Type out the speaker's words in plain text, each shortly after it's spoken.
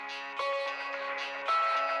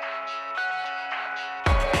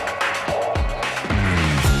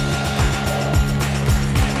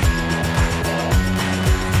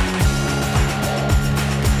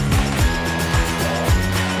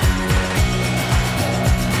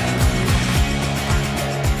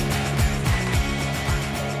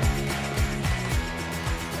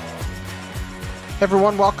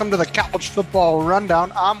Everyone, welcome to the College Football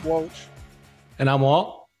Rundown. I'm Woj, And I'm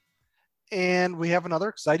Walt. and we have another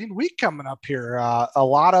exciting week coming up here. A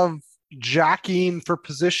lot of jockeying for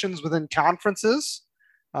positions within conferences.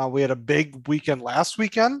 We had a big weekend last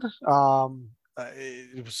weekend.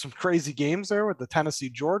 It was some crazy games there with the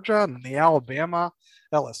Tennessee, Georgia, and the Alabama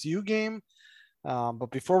LSU game. But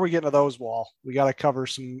before we get into those, Wall, we got to cover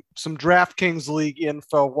some DraftKings League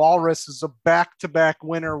info. Walrus is a back-to-back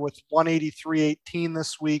winner with 183.18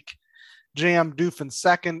 this week. JM Doof in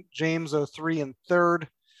second, James 03 in third.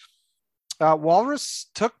 Walrus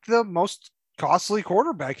took the most costly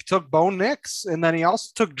quarterback. He took Bo Nix, and then he also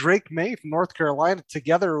took Drake May from North Carolina.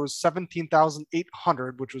 Together, it was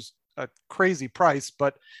 17,800, which was a crazy price,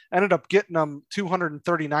 but ended up getting them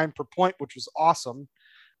 239 per point, which was awesome.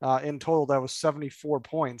 In total, that was 74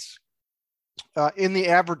 points. In the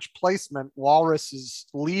average placement, Walrus is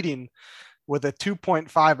leading with a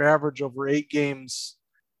 2.5 average over 8 games,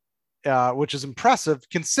 which is impressive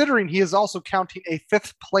considering he is also counting a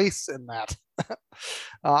 5th place in that.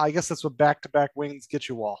 I guess that's what back-to-back wins get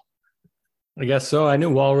you, Wall. I guess so. I knew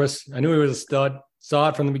Walrus. I knew he was a stud. Saw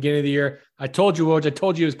it from the beginning of the year. I told you, Woj, I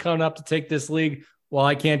told you he was coming up to take this league. While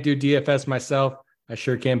I can't do DFS myself, I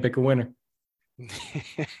sure can pick a winner.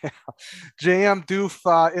 JM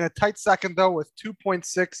Doof in a tight second, though, with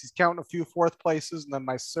 2.6. He's counting a few 4th places, and then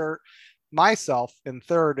myself in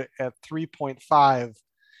third at 3.5,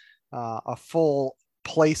 a full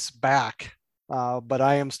place back. But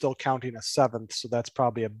I am still counting a 7th, so that's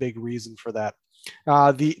probably a big reason for that.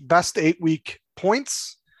 The best 8-week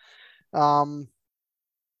points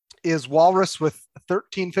is Walrus with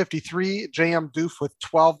 1353, JM Doof with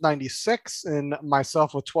 1296, and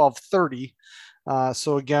myself with 1230.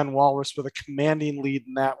 So again, Walrus with a commanding lead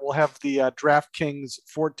in that. We'll have the DraftKings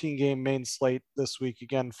 14-game main slate this week.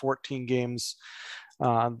 Again, 14 games.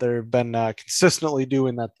 They've been consistently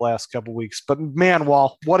doing that the last couple weeks. But man,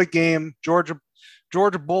 Wall, what a game! Georgia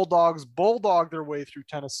Bulldogs bulldog their way through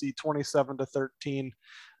Tennessee, 27-13,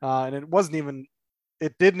 and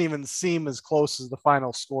it didn't even seem as close as the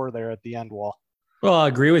final score there at the end, Wall. Well, I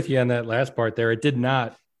agree with you on that last part there. It did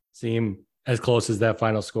not seem as close as that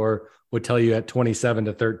final score would tell you at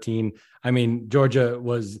 27-13. I mean, Georgia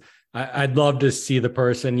was, I'd love to see the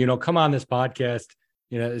person, come on this podcast,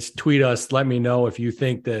 tweet us, let me know if you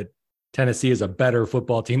think that Tennessee is a better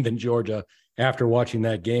football team than Georgia after watching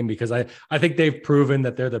that game, because I think they've proven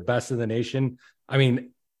that they're the best in the nation. I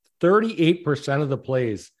mean, 38% of the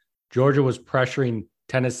plays, Georgia was pressuring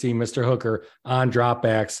Tennessee, Mr. Hooker, on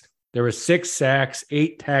dropbacks. There were 6 sacks,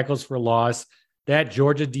 8 tackles for loss. That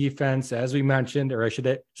Georgia defense, as we mentioned, or I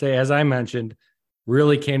should say, as I mentioned,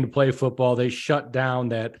 really came to play football. They shut down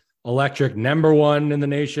that electric number 1 in the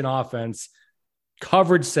nation offense.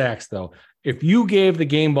 Covered sacks, though. If you gave the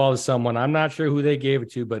game ball to someone, I'm not sure who they gave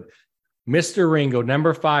it to, but Mr. Ringo,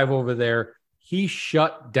 number 5 over there, he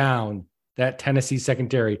shut down that Tennessee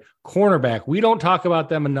secondary. Cornerback, we don't talk about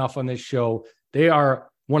them enough on this show. They are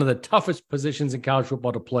one of the toughest positions in college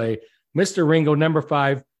football to play. Mr. Ringo, number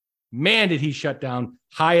 5, man, did he shut down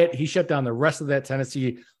Hyatt. He shut down the rest of that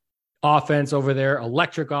Tennessee offense over there,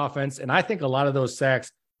 electric offense. And I think a lot of those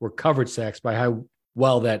sacks were covered sacks by how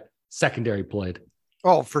well that secondary played.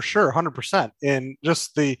 Oh, for sure, 100%. And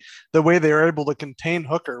just the way they were able to contain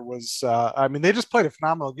Hooker was, they just played a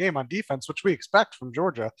phenomenal game on defense, which we expect from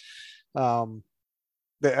Georgia.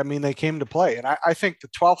 They came to play. And I think the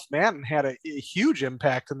 12th man had a huge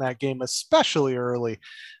impact in that game, especially early.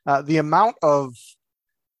 The amount of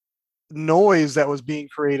noise that was being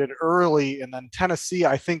created early, and then Tennessee,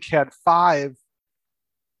 I think, had 5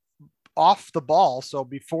 off the ball. So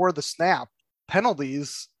before the snap,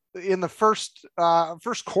 penalties in the first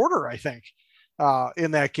quarter, I think,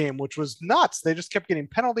 in that game, which was nuts. They just kept getting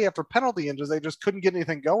penalty after penalty, and they just couldn't get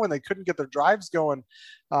anything going. They couldn't get their drives going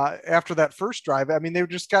after that first drive. I mean, they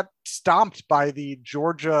just got stomped by the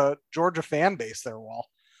Georgia fan base there, Wall.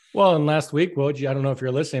 Well, and last week, Woj, I don't know if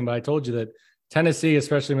you're listening, but I told you that Tennessee,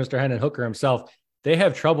 especially Mr. Hendon Hooker himself, they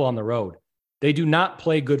have trouble on the road. They do not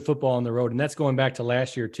play good football on the road, and that's going back to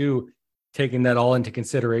last year too, taking that all into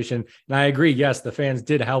consideration. And I agree, yes, the fans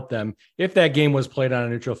did help them. If that game was played on a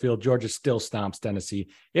neutral field, Georgia still stomps Tennessee.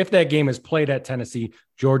 If that game is played at Tennessee,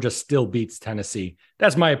 Georgia still beats Tennessee.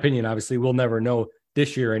 That's my opinion. Obviously, we'll never know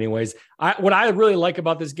this year anyways. What I really like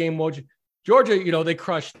about this game, Woj, Georgia, they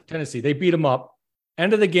crushed Tennessee. They beat them up.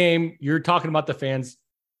 End of the game, you're talking about the fans.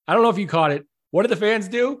 I don't know if you caught it. What did the fans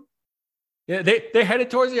do? Yeah, they headed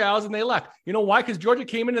towards the aisles and they left. You know why? Because Georgia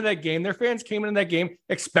came into that game. Their fans came into that game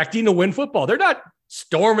expecting to win football. They're not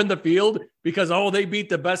storming the field because, they beat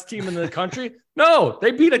the best team in the country. No,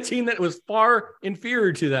 they beat a team that was far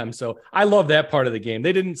inferior to them. So I love that part of the game.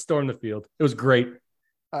 They didn't storm the field. It was great.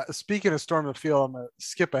 Speaking of storm the field, I'm going to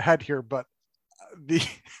skip ahead here, but the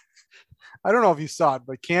I don't know if you saw it,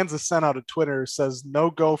 but Kansas sent out a Twitter says no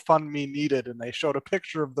GoFundMe needed, and they showed a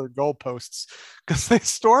picture of their goalposts because they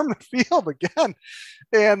stormed the field again,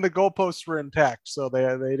 and the goalposts were intact, so they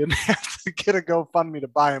didn't have to get a GoFundMe to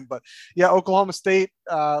buy them. But yeah, Oklahoma State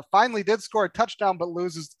finally did score a touchdown, but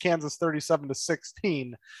loses to Kansas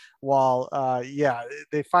 37-16. While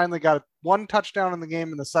they finally got one touchdown in the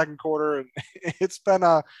game in the second quarter, and it's been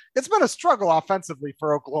a struggle offensively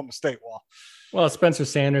for Oklahoma State. Well, Spencer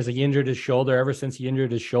Sanders, he injured his shoulder. Ever since he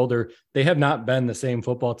injured his shoulder, they have not been the same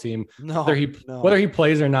football team. Whether he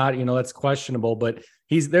plays or not, that's questionable. But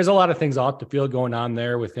there's a lot of things off the field going on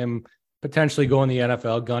there with him potentially going to the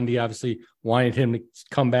NFL. Gundy obviously wanted him to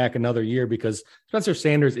come back another year because Spencer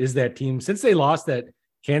Sanders is that team. Since they lost that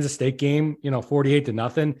Kansas State game,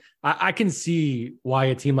 48-0, I can see why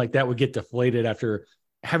a team like that would get deflated after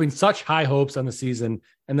having such high hopes on the season.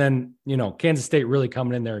 And then, Kansas State really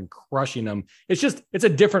coming in there and crushing them. It's a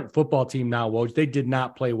different football team now, Woj. They did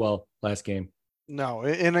not play well last game. No,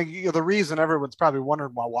 and the reason everyone's probably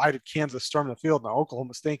wondering why did Kansas storm the field in the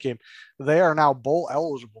Oklahoma State game? They are now bowl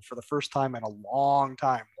eligible for the first time in a long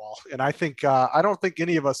time. And I think I don't think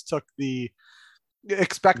any of us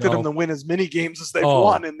expected them to win as many games as they've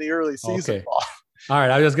won in the early season. Okay. All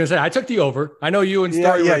right, I was going to say I took the over. I know you and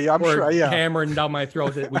Starry were hammering down my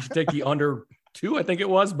throat that we should take the under 2, I think it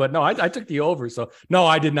was, but no, I took the over. So no,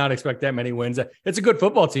 I did not expect that many wins. It's a good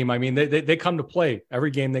football team. I mean, they come to play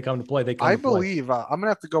every game. They come to play. I believe I'm gonna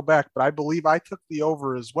have to go back, but I believe I took the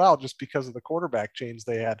over as well, just because of the quarterback change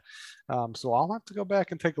they had. So I'll have to go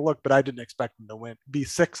back and take a look, but I didn't expect them to be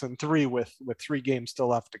 6-3 with 3 games still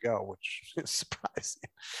left to go, which is surprising.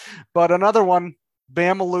 But another one,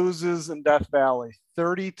 Bama loses in Death Valley,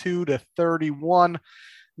 32-31.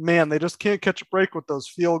 Man, they just can't catch a break with those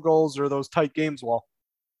field goals or those tight games.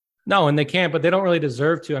 No, and they can't, but they don't really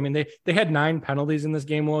deserve to. I mean, they had 9 penalties in this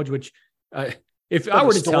game, Woj, which if I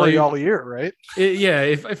were to tell you all year, right?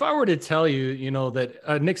 If I were to tell you, that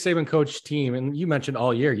a Nick Saban coach team, and you mentioned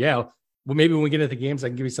all year, well, maybe when we get into the games, I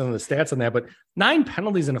can give you some of the stats on that, but 9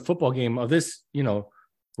 penalties in a football game of this,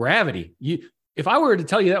 gravity. If I were to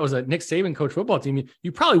tell you that was a Nick Saban coach football team,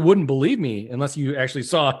 you probably wouldn't believe me unless you actually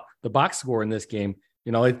saw the box score in this game.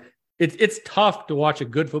 It's tough to watch a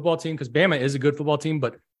good football team because Bama is a good football team,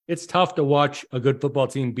 but it's tough to watch a good football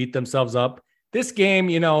team beat themselves up. This game,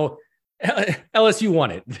 LSU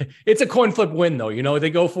won it. It's a coin flip win, though. They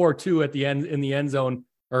go 4-2 at the end in the end zone,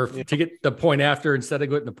 or to get the point after. Instead of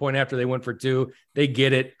getting the point after, they went for 2. They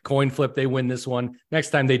get it. Coin flip. They win this one. Next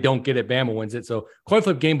time they don't get it, Bama wins it. So coin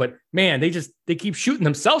flip game. But man, they keep shooting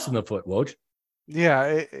themselves in the foot, Woj.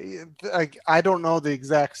 Yeah, I don't know the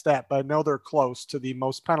exact stat, but I know they're close to the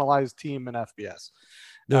most penalized team in FBS.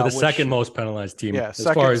 They're the second most penalized team as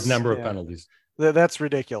far as number of penalties. That's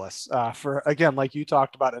ridiculous. For, again, like you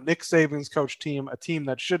talked about, a Nick Saban's coach team, a team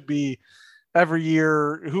that should be every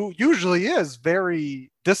year, who usually is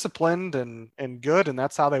very disciplined and good, and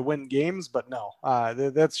that's how they win games. But no,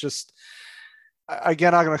 that's just,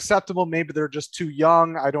 again, unacceptable. Maybe they're just too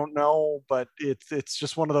young. I don't know, but it's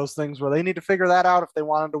just one of those things where they need to figure that out if they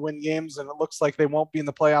wanted to win games. And it looks like they won't be in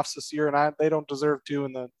the playoffs this year, and they don't deserve to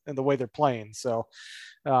in the way they're playing. So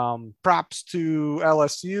props to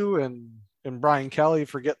LSU and Brian Kelly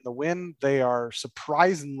for getting the win. They are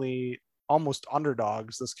surprisingly almost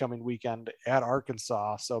underdogs this coming weekend at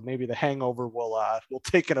Arkansas. So maybe the hangover will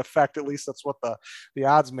take an effect. At least that's what the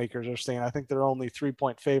odds makers are saying. I think they're only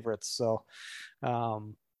 3-point favorites. So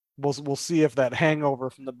we'll see if that hangover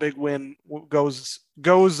from the big win goes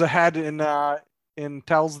ahead and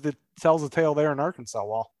tells the tale there in Arkansas.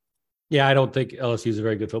 Well, yeah, I don't think LSU is a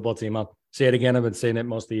very good football team. I'll say it again. I've been saying it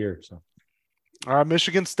most of the year. So.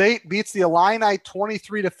 Michigan State beats the Illini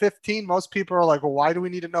 23-15. Most people are like, well, why do we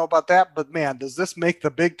need to know about that? But man, does this make the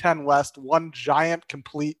Big Ten West one giant,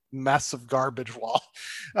 complete mess of garbage wall?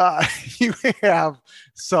 You have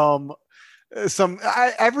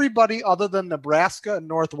everybody other than Nebraska and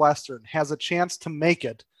Northwestern has a chance to make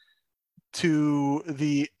it to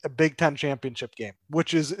the Big Ten championship game,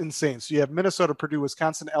 which is insane. So you have Minnesota, Purdue,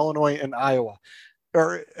 Wisconsin, Illinois, and Iowa.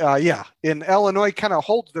 In Illinois kind of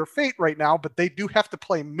holds their fate right now, but they do have to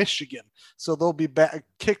play Michigan, so they'll be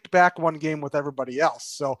kicked back one game with everybody else.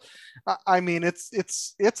 So, I mean,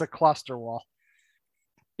 it's a cluster wall.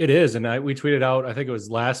 It is, and we tweeted out, I think it was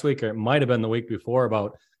last week, or it might have been the week before,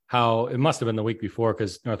 about how it must have been the week before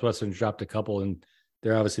because Northwestern dropped a couple, and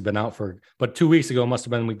They're obviously been out but 2 weeks ago must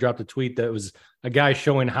have been, we dropped a tweet that was a guy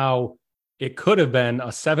showing how it could have been a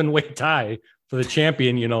 7-way tie for the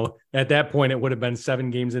champion. At that point, it would have been 7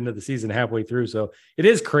 games into the season halfway through. So it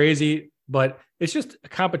is crazy, but it's just a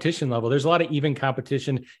competition level. There's a lot of even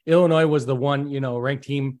competition. Illinois was the one, ranked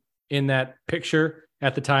team in that picture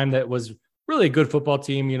at the time that was really a good football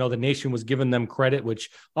team. The nation was giving them credit, which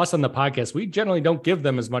us on the podcast, we generally don't give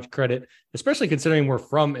them as much credit, especially considering we're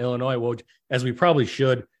from Illinois, Woj, as we probably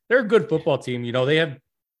should. They're a good football team. They have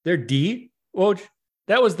their D, Woj.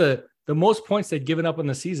 That was the most points they'd given up in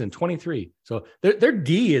the season, 23. So their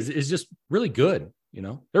D is just really good.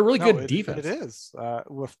 They're really good defense. It is.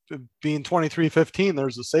 With being 23-15,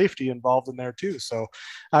 there's a safety involved in there too. So,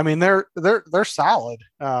 I mean, they're solid,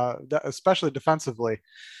 especially defensively.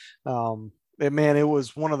 It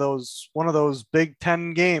was one of those Big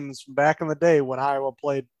Ten games back in the day when Iowa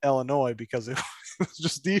played Illinois, because it was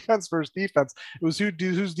just defense versus defense. It was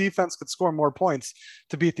whose defense could score more points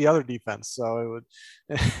to beat the other defense. So it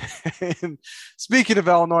would. And speaking of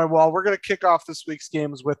Illinois, we're going to kick off this week's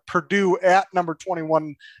games with Purdue at number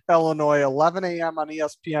 21 Illinois, 11 a.m. on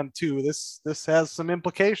ESPN2. This has some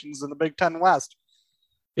implications in the Big Ten West.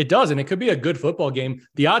 It does, and it could be a good football game.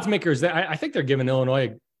 The odds makers, I think they're giving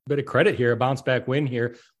Illinois bit of credit here, a bounce back win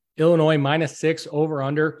here. Illinois -6 over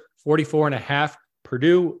under 44.5.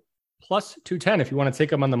 Purdue plus 210 if you want to take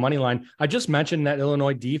them on the money line. I just mentioned that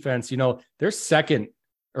Illinois defense, they're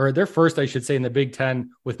first, I should say, in the Big Ten,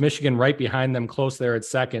 with Michigan right behind them, close there at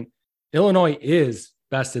second. Illinois is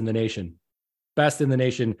best in the nation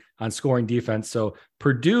on scoring defense. So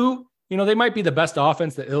Purdue, they might be the best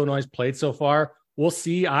offense that Illinois has played so far. We'll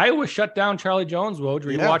see. Iowa shut down Charlie Jones. Woj,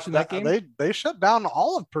 were you watching that game? They shut down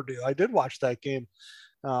all of Purdue. I did watch that game.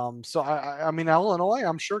 So I mean, Illinois,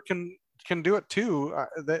 I'm sure can do it too.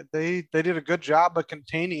 They did a good job of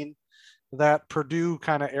containing that Purdue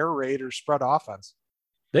kind of air raid or spread offense.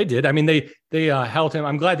 They did. I mean, they held him.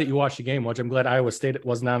 I'm glad that you watched the game, Woj. I'm glad Iowa State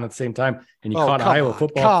wasn't on at the same time and you caught Iowa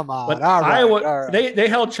football. Come on. But all right, Iowa, all right. They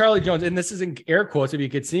held Charlie Jones, and this is in air quotes if you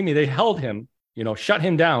could see me. They held him, shut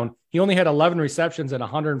him down. He only had 11 receptions and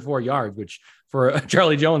 104 yards, which for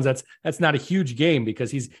Charlie Jones, that's not a huge game,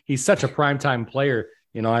 because he's such a primetime player.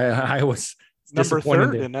 I was number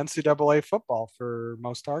 3rd in NCAA football for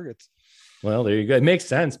most targets. Well, there you go. It makes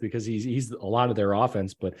sense because he's a lot of their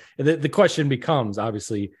offense. But the question becomes,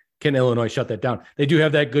 obviously, can Illinois shut that down? They do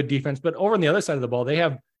have that good defense, but over on the other side of the ball, they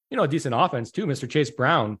have, a decent offense too. Mr. Chase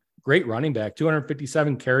Brown, great running back,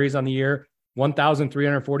 257 carries on the year,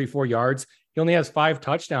 1,344 yards. He only has 5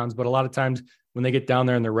 touchdowns, but a lot of times when they get down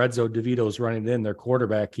there in the red zone, DeVito's running in, their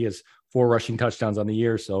quarterback. He has 4 rushing touchdowns on the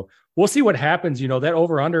year. So we'll see what happens. That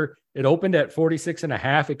over under, it opened at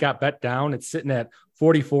 46.5. It got bet down. It's sitting at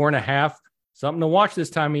 44.5. Something to watch this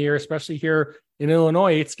time of year, especially here in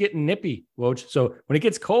Illinois. It's getting nippy, Woj. So when it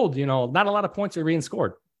gets cold, not a lot of points are being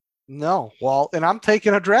scored. No. Well, and I'm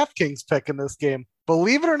taking a DraftKings pick in this game.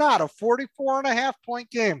 Believe it or not, a 44.5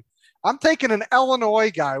 point game. I'm taking an Illinois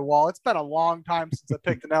guy. Well, it's been a long time since I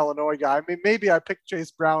picked an Illinois guy. I mean, maybe I picked Chase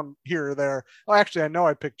Brown here or there. Well, actually, I know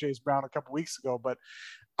I picked Chase Brown a couple weeks ago, but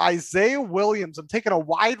Isaiah Williams, I'm taking a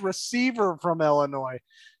wide receiver from Illinois.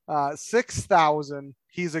 6,000.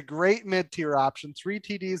 He's a great mid-tier option. 3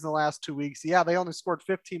 TDs in the last 2 weeks. Yeah, they only scored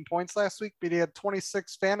 15 points last week, but he had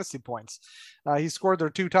 26 fantasy points. He scored their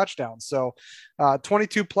 2 touchdowns. So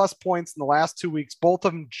 22 plus points in the last 2 weeks, both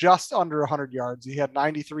of them just under 100 yards. He had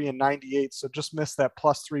 93 and 98, so just missed that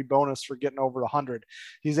 +3 bonus for getting over 100.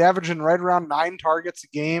 He's averaging right around 9 targets a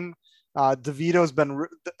game. DeVito's been,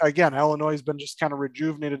 again, Illinois has been just kind of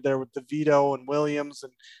rejuvenated there with DeVito and Williams,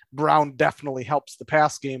 and Brown definitely helps the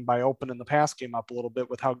pass game by opening the pass game up a little bit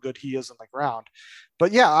with how good he is on the ground.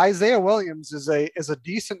 But yeah, Isaiah Williams is a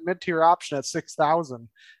decent mid-tier option at 6,000,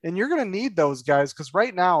 and you're going to need those guys because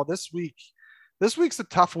right now this week's a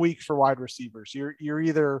tough week for wide receivers. You're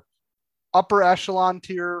either upper echelon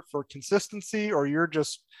tier for consistency, or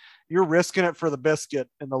you're risking it for the biscuit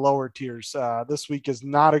in the lower tiers. This week is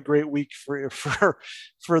not a great week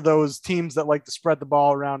for those teams that like to spread the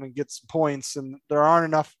ball around and get some points, and there aren't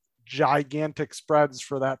enough gigantic spreads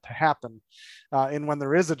for that to happen. And when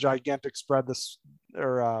there is a gigantic spread,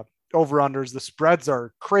 over-unders, the spreads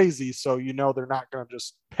are crazy, so they're not going to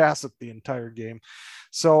just pass it the entire game.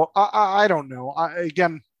 So I don't know.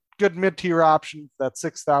 Again, good mid-tier option, that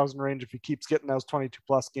 6,000 range. If he keeps getting those 22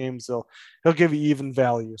 plus games, he'll give you even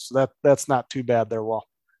value. So that's not too bad there, Will.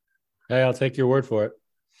 Hey, I'll take your word for it.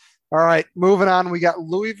 All right, moving on. We got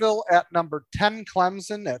Louisville at number 10,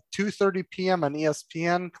 Clemson at 2:30 p.m. on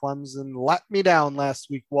ESPN. Clemson let me down last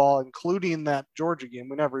week, Wall, including that Georgia game.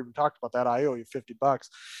 We never even talked about that. I owe you $50.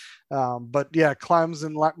 But yeah,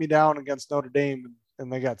 Clemson let me down against Notre Dame,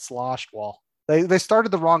 and they got sloshed. Well, they started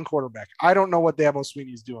the wrong quarterback. I don't know what Dabo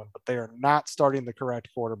Sweeney's doing, but they are not starting the correct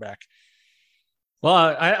quarterback.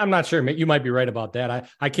 Well, I'm not sure. You might be right about that.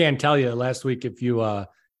 I can't tell you last week if you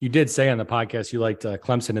did say on the podcast you liked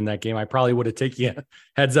Clemson in that game. I probably would have taken you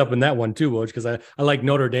heads up in that one too, Woj, because I like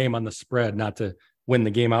Notre Dame on the spread, not to win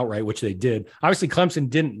the game outright, which they did. Obviously, Clemson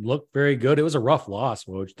didn't look very good. It was a rough loss,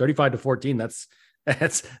 Woj, 35-14.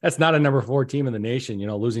 That's not a number 4 team in the nation,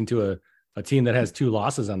 losing to a team that has 2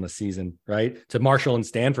 losses on the season, right? To Marshall and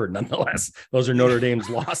Stanford, nonetheless. Those are Notre Dame's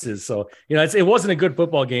losses. So, it wasn't a good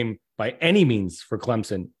football game by any means for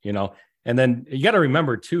Clemson, And then you got to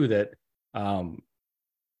remember too that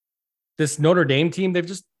this Notre Dame team,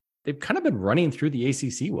 they've kind of been running through the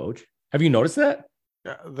ACC, Woj. Have you noticed that?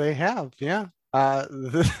 They have, yeah.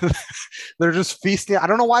 They're just feasting. I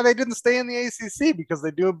don't know why they didn't stay in the ACC, because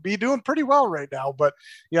they be doing pretty well right now. But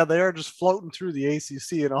yeah, they are just floating through the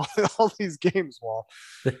ACC in all these games. Wall.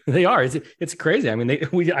 They are. It's crazy. I mean,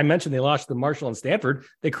 I mentioned they lost to Marshall and Stanford.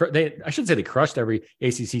 I shouldn't say they crushed every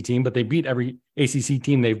ACC team, but they beat every ACC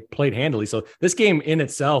team they've played handily. So this game in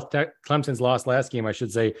itself, Clemson's lost last game, I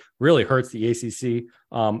should say, really hurts the ACC.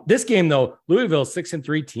 This game though, Louisville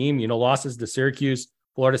 6-3 team. Losses to Syracuse,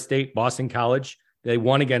 Florida State, Boston College. They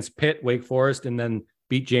won against Pitt, Wake Forest, and then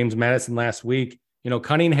beat James Madison last week.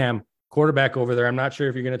 Cunningham, quarterback over there. I'm not sure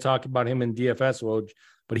if you're going to talk about him in DFS, Woj,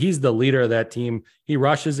 but he's the leader of that team. He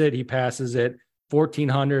rushes it. He passes it.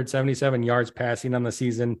 1,477 yards passing on the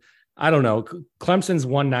season. I don't know. Clemson's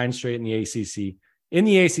won 9 straight in the ACC. In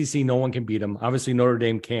the ACC, no one can beat them. Obviously, Notre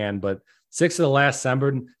Dame can, but 6 of the last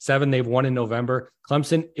 7 they've won in November.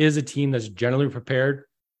 Clemson is a team that's generally prepared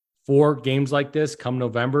for games like this come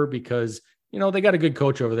November because, they got a good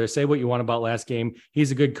coach over there. Say what you want about last game.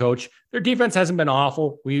 He's a good coach. Their defense hasn't been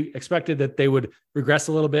awful. We expected that they would regress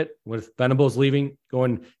a little bit with Venables leaving,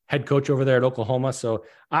 going head coach over there at Oklahoma. So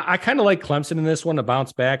I kind of like Clemson in this one to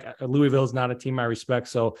bounce back. Louisville is not a team I respect.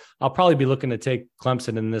 So I'll probably be looking to take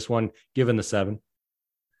Clemson in this one, given the 7.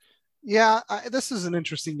 Yeah, this is an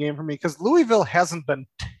interesting game for me because Louisville hasn't been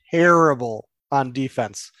terrible on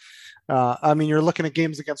defense. You're looking at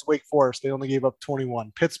games against Wake Forest. They only gave up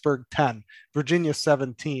 21, Pittsburgh 10, Virginia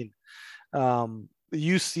 17. The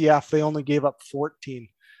UCF, they only gave up 14.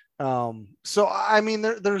 There's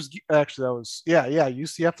actually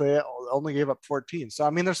UCF, they only gave up 14.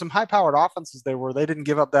 So, there's some high powered offenses there where they didn't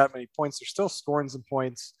give up that many points. They're still scoring some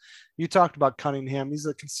points. You talked about Cunningham. He's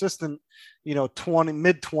a consistent, mid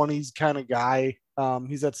 20s kind of guy.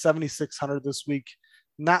 He's at 7,600 this week.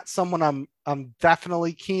 Not someone I'm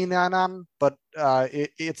definitely keen on, but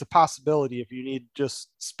it's a possibility if you need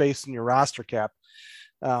just space in your roster cap.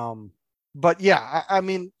 But yeah,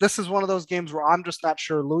 this is one of those games where I'm just not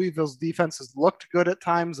sure. Louisville's defense has looked good at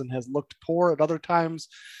times and has looked poor at other times.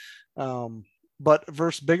 But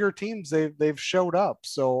versus bigger teams, they've showed up.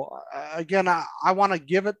 So again, I want to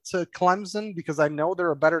give it to Clemson because I know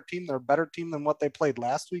they're a better team. They're a better team than what they played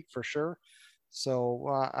last week for sure. So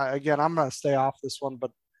again, I'm going to stay off this one,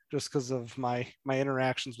 but just because of my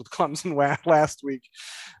interactions with Clemson last week.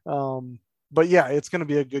 But yeah, it's going to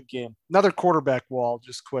be a good game. Another quarterback wall,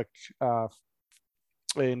 just quick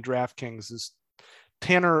in DraftKings is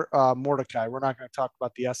Tanner Mordecai. We're not going to talk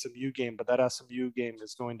about the SMU game, but that SMU game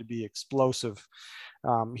is going to be explosive.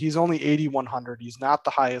 He's only 8,100. He's not the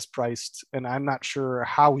highest priced, and I'm not sure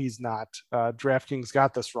how he's not. DraftKings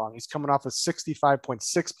got this wrong. He's coming off a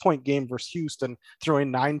 65.6 point game versus Houston, throwing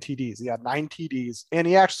 9 TDs. He had 9 TDs, and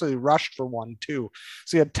he actually rushed for 1 too.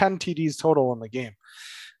 So he had 10 TDs total in the game.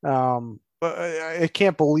 But I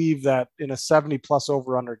can't believe that in a 70 plus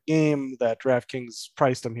over under game that DraftKings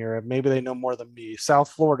priced him here. Maybe they know more than me. South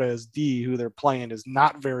Florida is D, who they're playing, is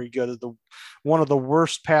not very good. One of the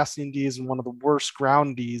worst passing Ds and one of the worst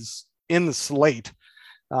ground Ds in the slate.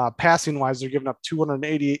 Passing wise, they're giving up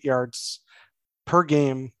 288 yards per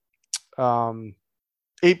game,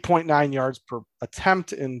 8.9 yards per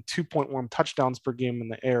attempt, and 2.1 touchdowns per game in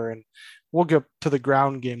the air. And we'll get to the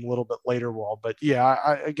ground game a little bit later, Wall. But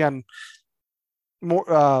yeah, again,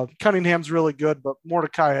 more Cunningham's really good, but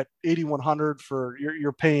Mordecai at 8,100 for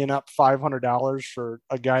you're paying up $500 for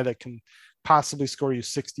a guy that can possibly score you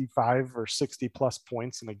 65 or 60 plus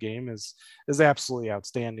points in a game is absolutely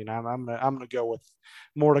outstanding. I'm gonna go with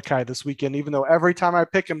Mordecai this weekend, even though every time I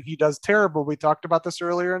pick him he does terrible. We talked about this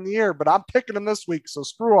earlier in the year, but I'm picking him this week, so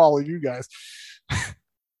screw all of you guys.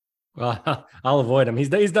 Well, I'll avoid him. He's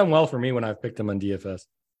done well for me when I've picked him on DFS.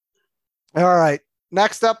 All right.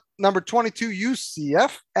 Next up, number 22,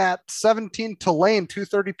 UCF at 17, Tulane,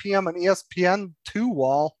 2:30 p.m. on ESPN2,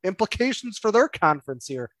 Wall. Implications for their conference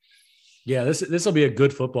here. Yeah, this will be a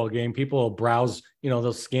good football game. People will browse,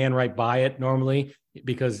 they'll scan right by it normally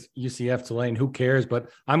because UCF Tulane, who cares? But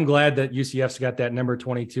I'm glad that UCF's got that number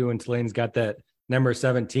 22 and Tulane's got that number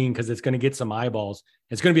 17 because it's going to get some eyeballs.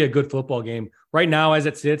 It's going to be a good football game. Right now, as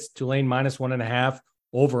it sits, Tulane -1.5,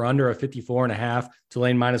 over under a 54.5,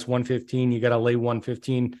 Tulane -115. You got to lay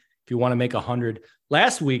 115 if you want to make 100.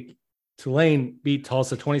 Last week, Tulane beat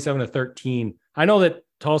Tulsa 27-13. I know that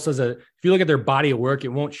Tulsa's if you look at their body of work, it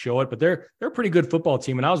won't show it, but they're a pretty good football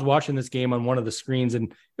team. And I was watching this game on one of the screens,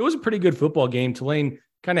 and it was a pretty good football game. Tulane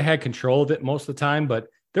kind of had control of it most of the time, but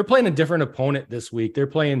they're playing a different opponent this week. They're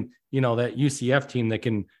playing, that UCF team that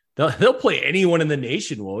they'll play anyone in the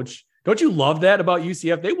nation, Woj. Don't you love that about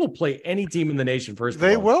UCF? They will play any team in the nation first.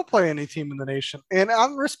 They will play any team in the nation. And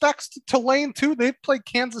on respects to Tulane too, they played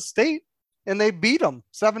Kansas State and they beat them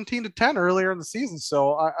 17-10 earlier in the season.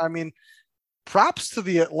 So I mean, props to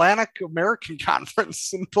the Atlantic American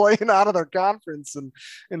Conference and playing out of their conference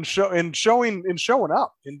and showing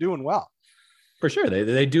up and doing well. For sure.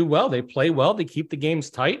 They do well. They play well. They keep the games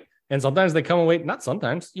tight. And sometimes they come away, not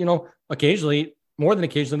sometimes, occasionally, more than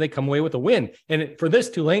occasionally, they come away with a win. And for this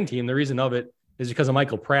Tulane team, the reason of it is because of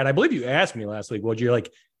Michael Pratt. I believe you asked me last week, you're like,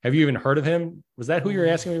 have you even heard of him? Was that who you're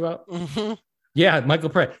asking me about? Mm-hmm. Yeah, Michael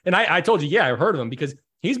Pratt. And I told you, yeah, I've heard of him because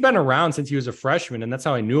he's been around since he was a freshman, and that's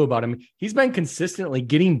how I knew about him. He's been consistently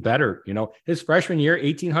getting better. His freshman year,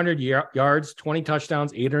 1,800 yards, 20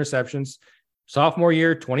 touchdowns, 8 interceptions. Sophomore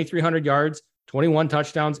year, 2,300 yards, 21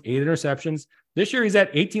 touchdowns, 8 interceptions. This year, he's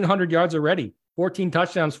at 1,800 yards already, 14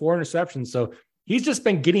 touchdowns, 4 interceptions. So he's just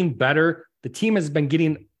been getting better. The team has been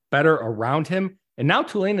getting better around him. And now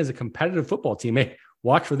Tulane is a competitive football team. Hey,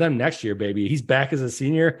 watch for them next year, baby. He's back as a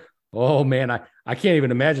senior. Oh, man, I can't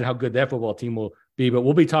even imagine how good that football team will be, but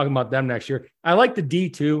we'll be talking about them next year. I like the D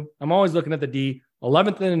too. I'm always looking at the D.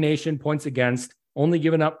 11th in the nation, points against, only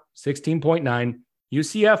giving up 16.9.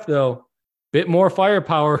 UCF, though, bit more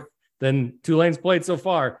firepower than Tulane's played so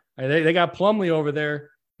far. They got Plumlee over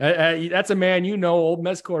there. That's a man, Old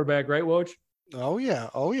Miss quarterback, right, Woj? Oh,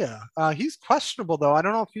 yeah. He's questionable, though. I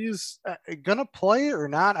don't know if he's going to play or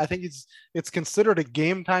not. I think it's considered a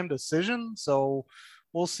game time decision, so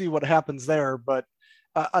we'll see what happens there. But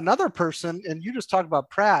another person, and you just talked about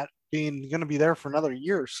Pratt being going to be there for another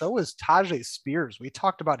year. So is Tajay Spears. We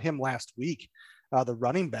talked about him last week, the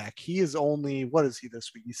running back. He is only, what is he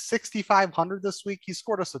this week? He's 6,500 this week. He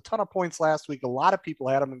scored us a ton of points last week. A lot of people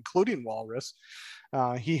had him, including Walrus.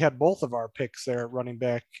 He had both of our picks there at running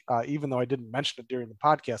back. Even though I didn't mention it during the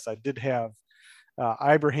podcast, I did have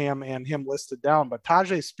Ibrahim and him listed down. But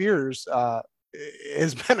Tajay Spears,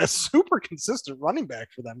 has been a super consistent running back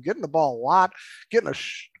for them, getting the ball a lot, getting a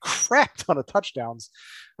crap ton of touchdowns.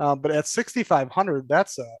 But at 6,500,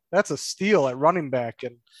 that's a steal at running back.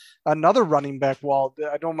 And another running back, while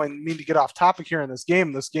I don't mean to get off topic here in this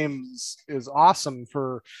game is awesome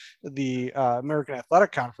for the American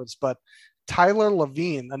Athletic Conference, but Tyler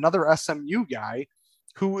Levine, another SMU guy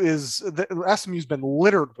who SMU's been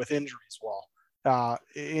littered with injuries,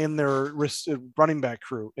 in their running back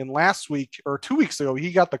crew. And last week or 2 weeks ago,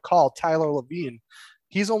 he got the call, Tyler Levine.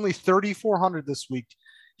 He's only 3,400 this week.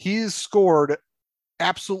 He's scored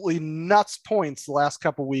absolutely nuts points the last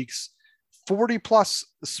couple weeks, 40 plus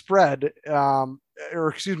spread.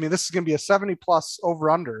 This is going to be a 70 plus over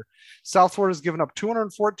under. South Florida has given up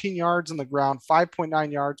 214 yards in the ground,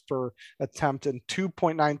 5.9 yards per attempt, and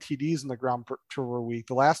 2.9 TDs in the ground per week.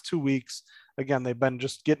 The last 2 weeks, again, they've been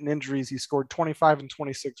just getting injuries. He scored 25 and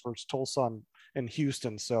 26 versus Tulsa and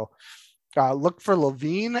Houston. So look for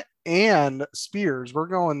Levine and Spears. We're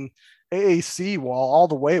going AAC all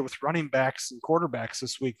the way with running backs and quarterbacks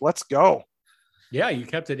this week. Let's go. Yeah, you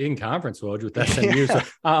kept it in conference, Woj, with SMU. Yeah. So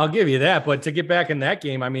I'll give you that. But to get back in that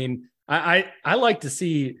game, I mean, I like to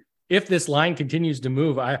see if this line continues to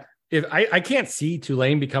move. I can't see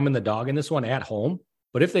Tulane becoming the dog in this one at home.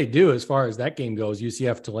 But if they do, as far as that game goes,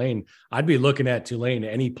 UCF Tulane, I'd be looking at Tulane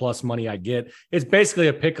any plus money I get. It's basically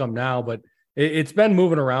a pick 'em now, but it's been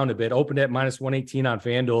moving around a bit. Opened at -118 on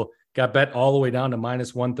FanDuel, got bet all the way down to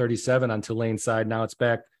 -137 on Tulane's side. Now it's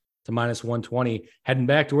back to -120, heading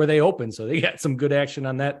back to where they opened. So they got some good action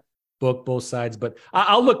on that book, both sides. But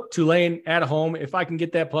I'll look Tulane at home. If I can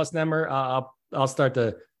get that plus number, I'll start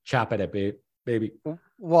to chop at it, baby.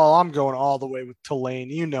 Well, I'm going all the way with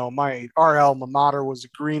Tulane. Our alma mater was a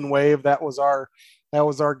Green Wave. That was our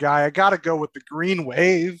guy. I got to go with the Green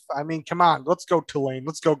Wave. I mean, come on, let's go Tulane.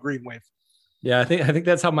 Let's go Green Wave. Yeah, I think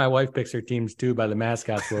that's how my wife picks her teams too, by the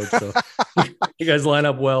mascot vote. So you guys line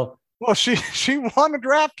up well. Well, she won the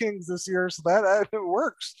DraftKings this year, so that it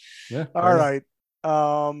works. Yeah. All right.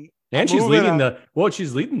 And she's leading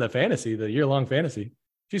the fantasy, the year-long fantasy.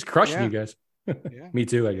 She's crushing you guys. Yeah. Me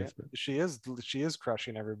too, I Yeah. guess. But. She is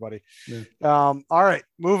crushing everybody. Yeah. All right,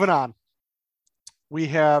 moving on. We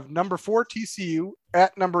have number 4 TCU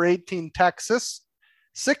at number 18 Texas,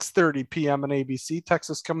 6:30 p.m. on ABC.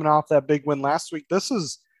 Texas coming off that big win last week. This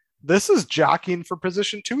is jockeying for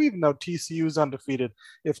position 2, even though TCU is undefeated.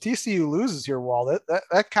 If TCU loses here, Wall,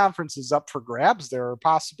 that conference is up for grabs there, or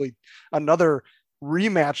possibly another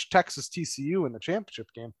rematch Texas TCU in the championship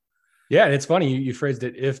game. Yeah, and it's funny you phrased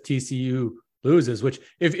it, if TCU loses, which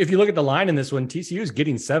if you look at the line in this one, TCU is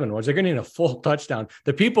getting 7, which they're getting a full touchdown.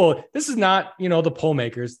 The people, this is not, the poll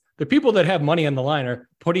makers. The people that have money on the line are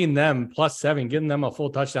putting them +7, giving them a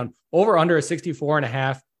full touchdown, over under a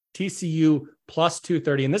 64.5, TCU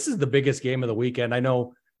 +230. And this is the biggest game of the weekend. I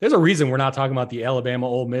know there's a reason we're not talking about the Alabama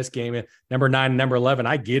Ole Miss game, number 9 and number 11.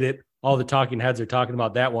 I get it. All the talking heads are talking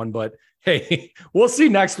about that one, but hey, we'll see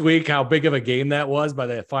next week how big of a game that was by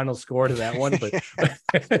the final score to that one. But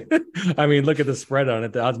I mean, look at the spread on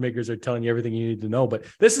it. The odds makers are telling you everything you need to know. But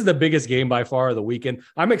this is the biggest game by far of the weekend.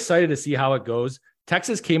 I'm excited to see how it goes.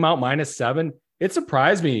 Texas came out -7. It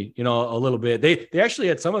surprised me, a little bit. They actually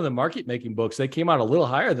had some of the market making books. They came out a little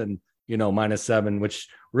higher than, -7, which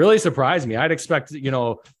really surprised me. I'd expect,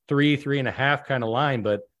 3.5 kind of line,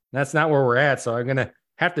 but that's not where we're at. So I'm going to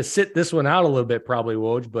have to sit this one out a little bit, probably,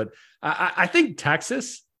 Woj. But I think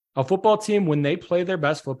Texas, a football team, when they play their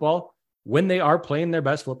best football, when they are playing their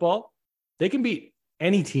best football, they can beat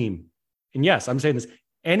any team. And yes, I'm saying this,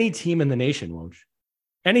 any team in the nation, Woj.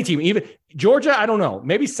 Any team, even Georgia, I don't know.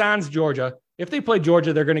 Maybe sans Georgia. If they play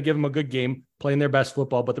Georgia, they're going to give them a good game playing their best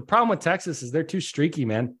football. But the problem with Texas is they're too streaky,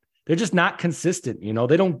 man. They're just not consistent.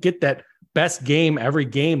 They don't get that best game every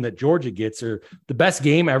game that Georgia gets, or the best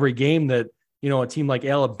game every game that, a team like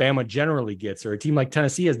Alabama generally gets, or a team like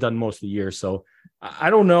Tennessee has done most of the year. So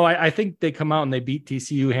I don't know. I think they come out and they beat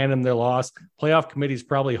TCU, hand them their loss. Playoff committee's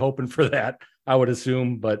probably hoping for that, I would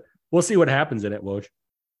assume, but we'll see what happens in it, Woj.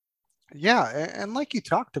 Yeah, and like you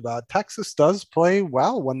talked about, Texas does play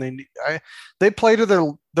well when they play to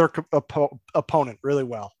their opponent really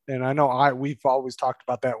well. And I know we've always talked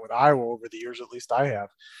about that with Iowa over the years. At least I have.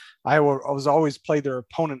 Iowa has always played their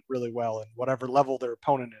opponent really well, in whatever level their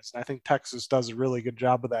opponent is. And I think Texas does a really good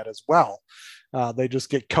job of that as well. They just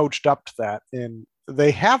get coached up to that, and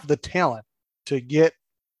they have the talent to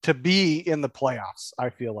be in the playoffs. I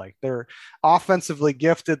feel like they're offensively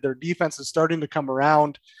gifted. Their defense is starting to come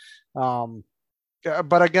around.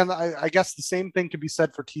 But again, I guess the same thing could be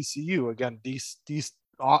said for TCU. Again, these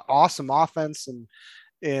awesome offense,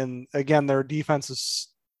 and again, their defense is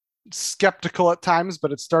skeptical at times,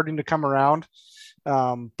 but it's starting to come around.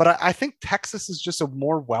 But I think Texas is just a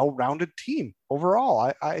more well-rounded team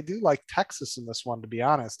overall. I do like Texas in this one, to be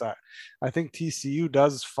honest. I think TCU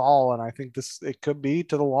does fall, and I think it could be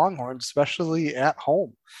to the Longhorns, especially at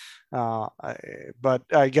home. But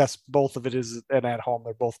I guess both of it is an at home.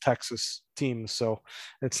 They're both Texas teams, so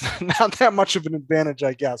it's not that much of an advantage,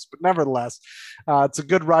 I guess. But nevertheless, it's a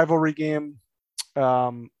good rivalry game.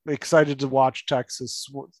 Excited to watch Texas.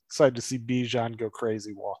 Excited to see Bijan go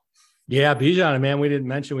crazy. Wall. Yeah, Bijan, man, we didn't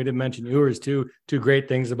mention Ewers too. Two great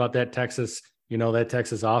things about that Texas, that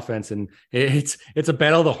Texas offense, and it's a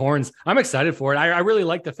battle of the horns. I'm excited for it. I really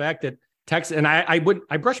like the fact that Texas, and I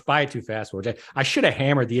brushed by it too fast. I should have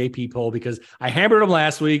hammered the AP poll, because I hammered them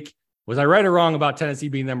last week. Was I right or wrong about Tennessee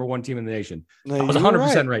being number 1 team in the nation? I was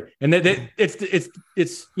 100% right. And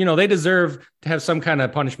it's they deserve to have some kind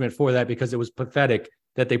of punishment for that, because it was pathetic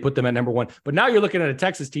that they put them at number 1. But now you're looking at a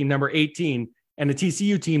Texas team number 18 and a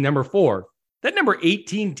TCU team number 4. That number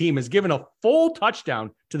 18 team has given a full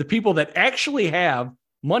touchdown to the people that actually have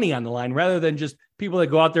money on the line, rather than just people that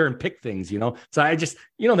go out there and pick things, So I just,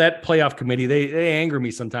 that playoff committee, they anger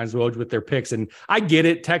me sometimes with their picks. And I get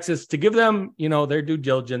it. Texas, to give them, their due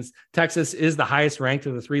diligence, Texas is the highest ranked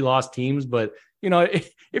of the 3 lost teams. But,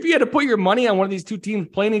 if you had to put your money on one of these 2 teams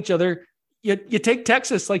playing each other, you take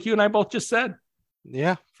Texas, like you and I both just said.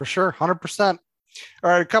 Yeah, for sure. 100%. All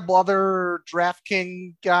right, a couple other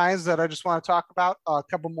DraftKings guys that I just want to talk about. A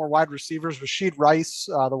couple more wide receivers. Rashid Rice,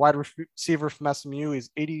 the wide receiver from SMU, he's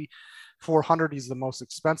 8,400. He's the most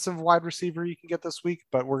expensive wide receiver you can get this week,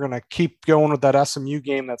 but we're going to keep going with that SMU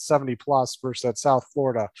game, that's 70 plus versus that South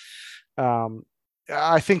Florida.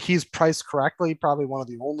 I think he's priced correctly, probably one of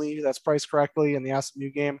the only that's priced correctly in the SMU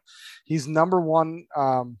game. He's number one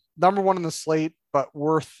in the slate, but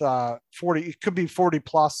worth 40. It could be 40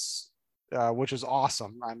 plus. Which is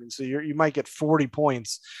awesome. I mean, so you might get 40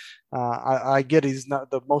 points. I get he's not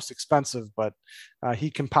the most expensive, but he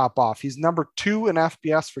can pop off. He's number 2 in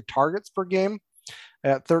FBS for targets per game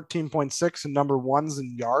at 13.6, and number 1s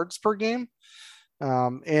in yards per game.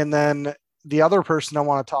 And then the other person I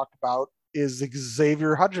want to talk about is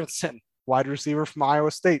Xavier Hutchinson, wide receiver from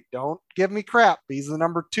Iowa State. Don't give me crap. He's the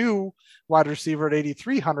number 2 wide receiver at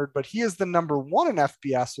 8,300, but he is the number 1 in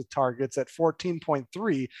FBS with targets at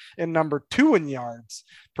 14.3 and number 2 in yards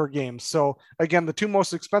per game. So again, the 2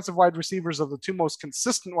 most expensive wide receivers of the 2 most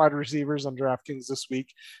consistent wide receivers on DraftKings this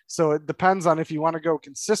week. So it depends on if you want to go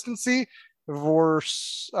consistency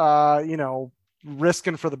versus,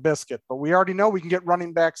 risking for the biscuit. But we already know we can get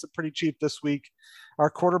running backs at pretty cheap this week. Our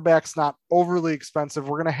quarterback's not overly expensive.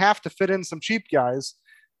 We're going to have to fit in some cheap guys,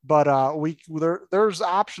 but there's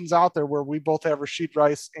options out there where we both have Rashid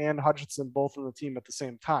Rice and Hutchinson both on the team at the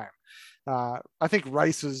same time. I think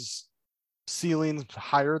Rice's ceiling's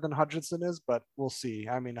higher than Hutchinson is, but we'll see.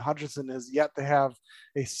 I mean, Hutchinson has yet to have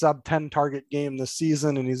a sub 10 target game this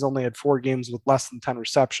season, and he's only had 4 games with less than 10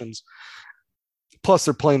 receptions. Plus,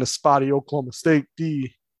 they're playing a spotty Oklahoma State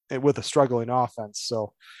D with a struggling offense.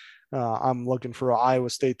 So I'm looking for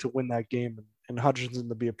Iowa State to win that game and Hutchinson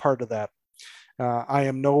to be a part of that. I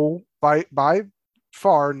am by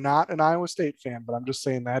far not an Iowa State fan, but I'm just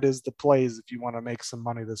saying that is the plays if you want to make some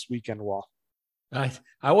money this weekend, Wall. I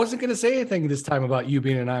wasn't going to say anything this time about you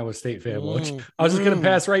being an Iowa State fan, Woj. I was just going to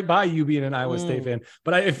pass right by you being an Iowa State fan.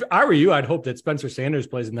 But if I were you, I'd hope that Spencer Sanders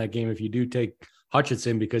plays in that game if you do take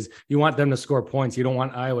Hutchinson, because you want them to score points. You don't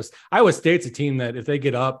want Iowa State's a team that if they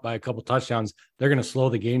get up by a couple touchdowns, they're going to slow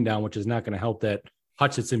the game down, which is not going to help that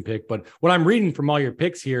Hutchinson pick. But what I'm reading from all your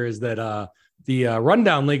picks here is that the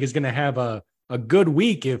Rundown League is going to have a good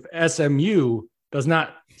week if SMU does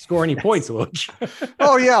not score any points.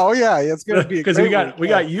 Oh yeah, it's going to be because we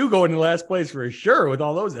got you going to last place for sure with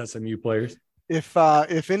all those SMU players. If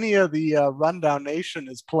any of the Rundown Nation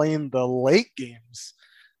is playing the late games,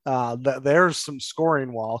 there's some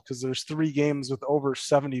scoring wall because there's 3 games with over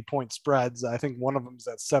 70-point spreads. I think one of them is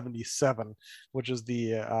at 77, which is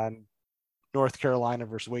the North Carolina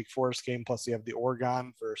versus Wake Forest game. Plus you have the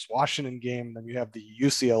Oregon versus Washington game. Then you have the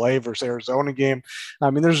UCLA versus Arizona game. I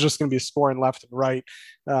mean, there's just going to be scoring left and right.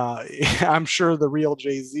 I'm sure the real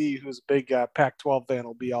Jay-Z, who's a big Pac-12 fan,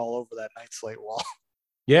 will be all over that night slate wall.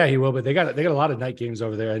 Yeah, he will, but they got a lot of night games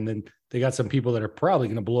over there, and then they got some people that are probably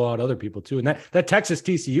going to blow out other people too. And that Texas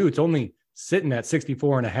TCU, it's only sitting at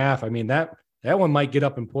 64.5. I mean, that one might get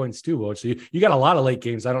up in points too, Woj. So you got a lot of late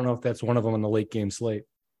games. I don't know if that's one of them on the late game slate.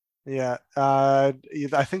 Yeah, I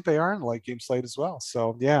think they are in the late game slate as well.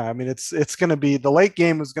 So yeah, I mean, it's going to be the late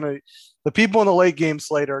game is going to the people in the late game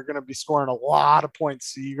slate are going to be scoring a lot of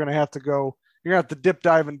points. So you're going to have to go. You're going to have to dip,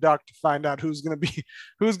 dive, and duck to find out who's going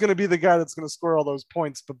to be the guy that's going to score all those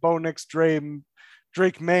points. But Bo Nix,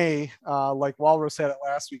 Drake May, like Walrus had it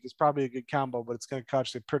last week, is probably a good combo, but it's going to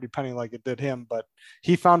cost you a pretty penny like it did him. But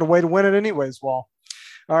he found a way to win it anyways, Wall.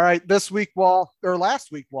 All right, this week, Wall, or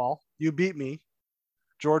last week, Wall, you beat me.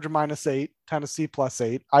 Georgia -8, Tennessee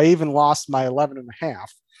 +8. I even lost my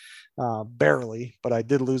 11.5, barely, but I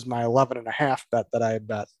did lose my 11.5 bet that I had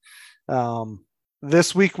bet.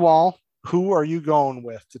 This week, Wall, who are you going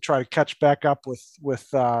with to try to catch back up with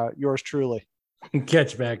yours truly?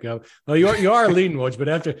 Catch back up. Well, you are leading, Woj, but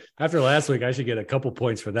after last week, I should get a couple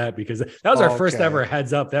points for that because that was our first ever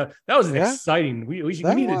heads up. That was an exciting. We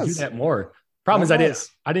need to do that more. Problem is,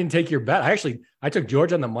 I didn't take your bet. I took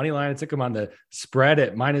Georgia on the money line. I took him on the spread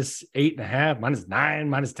at -8.5, -9,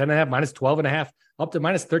 -10.5, -12.5, up to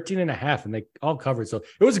 -13.5, and they all covered. So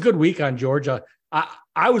it was a good week on Georgia.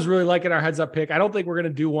 I was really liking our heads up pick. I don't think we're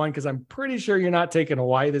going to do one because I'm pretty sure you're not taking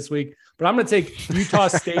Hawaii this week, but I'm going to take Utah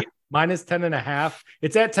State -10.5.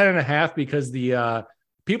 It's at 10.5 because the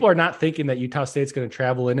people are not thinking that Utah State's going to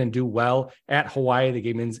travel in and do well at Hawaii. The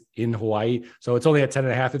game ends in Hawaii. So it's only at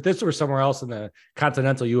 10.5. If this were somewhere else in the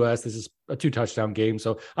continental US, this is a 2-touchdown game.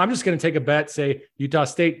 So I'm just going to take a bet, say Utah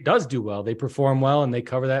State does do well. They perform well and they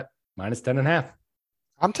cover that -10.5.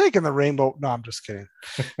 I'm taking the rainbow. No, I'm just kidding.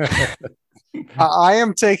 I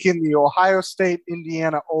am taking the Ohio State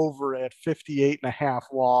Indiana over at 58.5.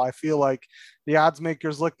 Wall. I feel like the odds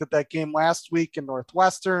makers looked at that game last week in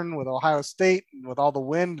Northwestern with Ohio State and with all the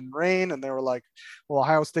wind and rain, and they were like, well,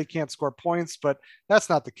 Ohio State can't score points, but that's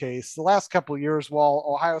not the case. The last couple of years, while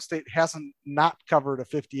Ohio State hasn't not covered a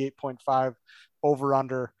 58.5 over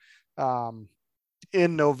under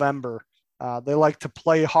in November. They like to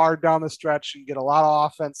play hard down the stretch and get a lot of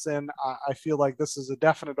offense in. I feel like this is a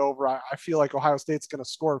definite over. I feel like Ohio State's going to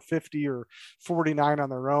score 50 or 49 on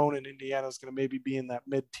their own, and Indiana's going to maybe be in that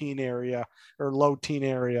mid-teen area or low-teen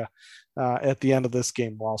area at the end of this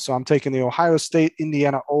game. Well, so I'm taking the Ohio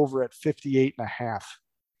State-Indiana over at 58.5.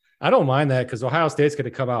 I don't mind that because Ohio State's going to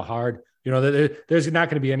come out hard. You know, there's not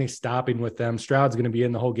going to be any stopping with them. Stroud's going to be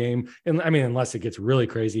in the whole game. And I mean, unless it gets really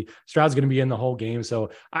crazy, Stroud's going to be in the whole game.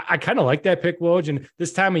 So I kind of like that pick, Woj. And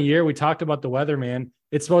this time of year, we talked about the weather, man.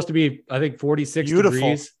 It's supposed to be, I think, 46 Beautiful.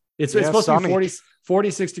 degrees. It's supposed sunny. to be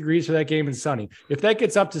 46 degrees for that game and sunny. If that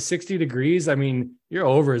gets up to 60 degrees, I mean, your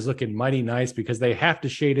over is looking mighty nice because they have to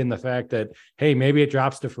shade in the fact that, hey, maybe it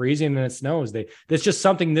drops to freezing and it snows. That's just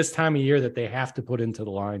something this time of year that they have to put into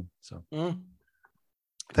the line. So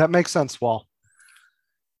that makes sense, Wall.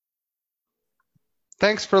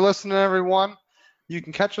 Thanks for listening, everyone. You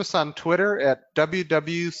can catch us on Twitter at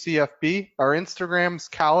WWCFB. Our Instagram's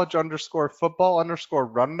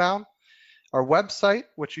college_football_rundown. Our website,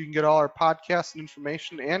 which you can get all our podcasts and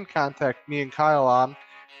information and contact me and Kyle on,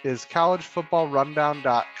 is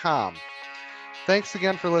collegefootballrundown.com. Thanks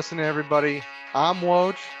again for listening, everybody. I'm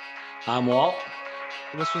Woj. I'm Walt.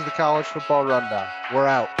 And this was the College Football Rundown. We're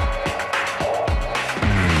out.